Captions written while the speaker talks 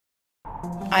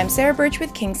I'm Sarah Burtch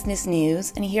with Kingstonist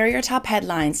News, and here are your top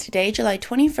headlines today, July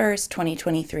 21st,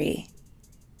 2023.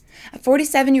 A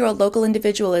 47-year-old local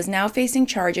individual is now facing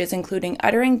charges including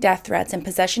uttering death threats and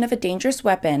possession of a dangerous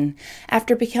weapon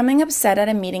after becoming upset at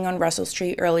a meeting on Russell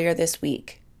Street earlier this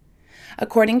week.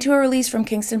 According to a release from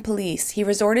Kingston Police, he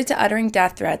resorted to uttering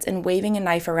death threats and waving a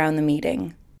knife around the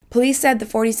meeting. Police said the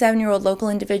 47-year-old local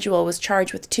individual was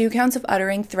charged with 2 counts of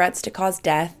uttering threats to cause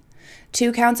death,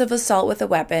 2 counts of assault with a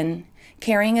weapon,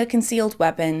 carrying a concealed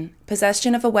weapon,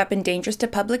 possession of a weapon dangerous to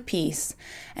public peace,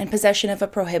 and possession of a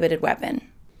prohibited weapon.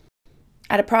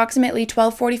 At approximately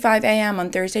 12:45 a.m.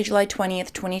 on Thursday, July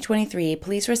 20th, 2023,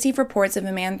 police received reports of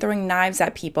a man throwing knives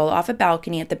at people off a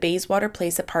balcony at the Bayswater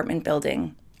Place apartment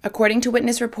building. According to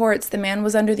witness reports, the man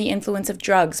was under the influence of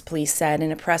drugs, police said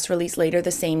in a press release later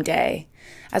the same day.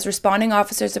 As responding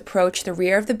officers approached the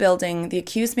rear of the building, the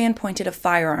accused man pointed a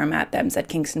firearm at them, said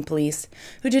Kingston Police,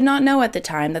 who did not know at the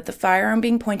time that the firearm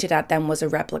being pointed at them was a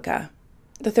replica.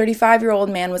 The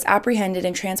 35-year-old man was apprehended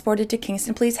and transported to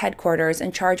Kingston Police headquarters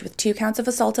and charged with 2 counts of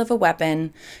assault of a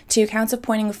weapon, 2 counts of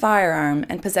pointing a firearm,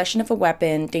 and possession of a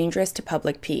weapon dangerous to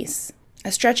public peace.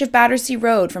 A stretch of Battersea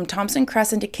Road from Thompson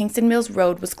Crescent to Kingston Mills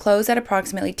Road was closed at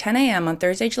approximately 10 a.m. on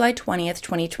Thursday, July 20th,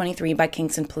 2023 by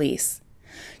Kingston Police.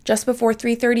 Just before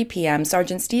 3:30 p.m.,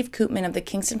 Sergeant Steve Koopman of the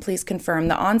Kingston Police confirmed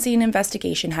the on-scene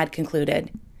investigation had concluded.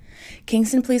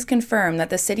 Kingston Police confirmed that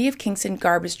the City of Kingston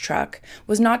garbage truck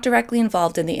was not directly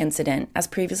involved in the incident, as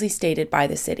previously stated by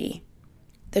the city.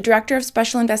 The Director of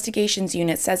Special Investigations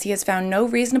Unit says he has found no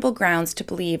reasonable grounds to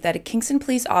believe that a Kingston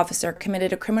Police officer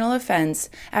committed a criminal offense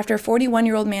after a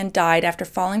 41-year-old man died after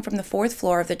falling from the 4th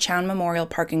floor of the Chown Memorial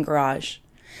parking garage.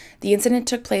 The incident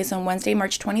took place on Wednesday,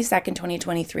 March 22,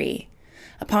 2023.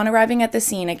 Upon arriving at the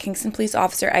scene, a Kingston Police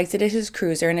officer exited his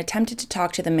cruiser and attempted to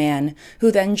talk to the man,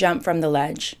 who then jumped from the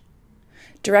ledge.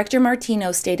 Director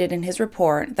Martino stated in his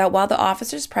report that while the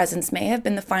officer's presence may have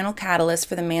been the final catalyst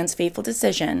for the man's fateful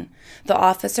decision, the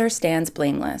officer stands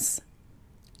blameless.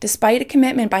 Despite a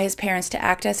commitment by his parents to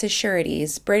act as his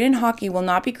sureties, Braden Hockey will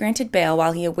not be granted bail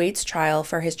while he awaits trial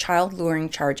for his child luring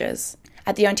charges.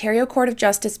 At the Ontario Court of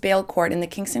Justice Bail Court in the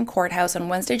Kingston Courthouse on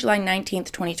Wednesday, July 19,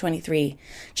 2023,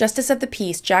 Justice of the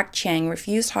Peace Jack Chang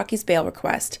refused Hockey's bail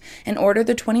request and ordered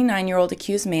the 29-year-old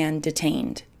accused man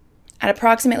detained. At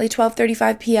approximately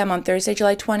 12:35 p.m. on Thursday,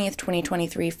 July 20th,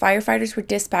 2023, firefighters were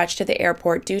dispatched to the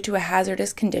airport due to a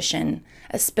hazardous condition,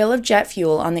 a spill of jet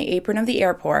fuel on the apron of the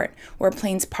airport, where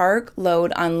planes park,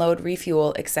 load, unload,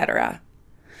 refuel, etc.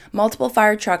 Multiple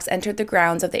fire trucks entered the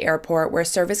grounds of the airport where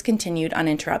service continued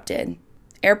uninterrupted.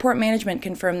 Airport management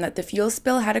confirmed that the fuel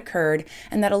spill had occurred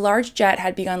and that a large jet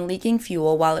had begun leaking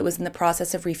fuel while it was in the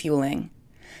process of refueling.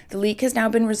 The leak has now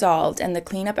been resolved and the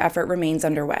cleanup effort remains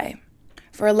underway.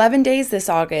 For 11 days this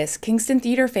August, Kingston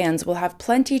theater fans will have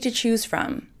plenty to choose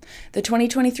from. The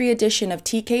 2023 edition of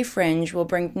TK Fringe will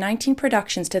bring 19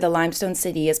 productions to the Limestone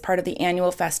City as part of the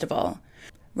annual festival.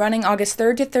 Running August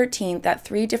 3rd to 13th at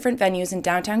 3 different venues in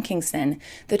downtown Kingston,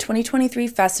 the 2023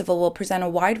 festival will present a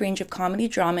wide range of comedy,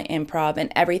 drama, improv,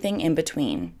 and everything in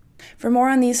between. For more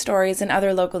on these stories and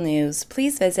other local news,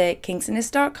 please visit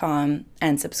kingstonist.com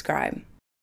and subscribe.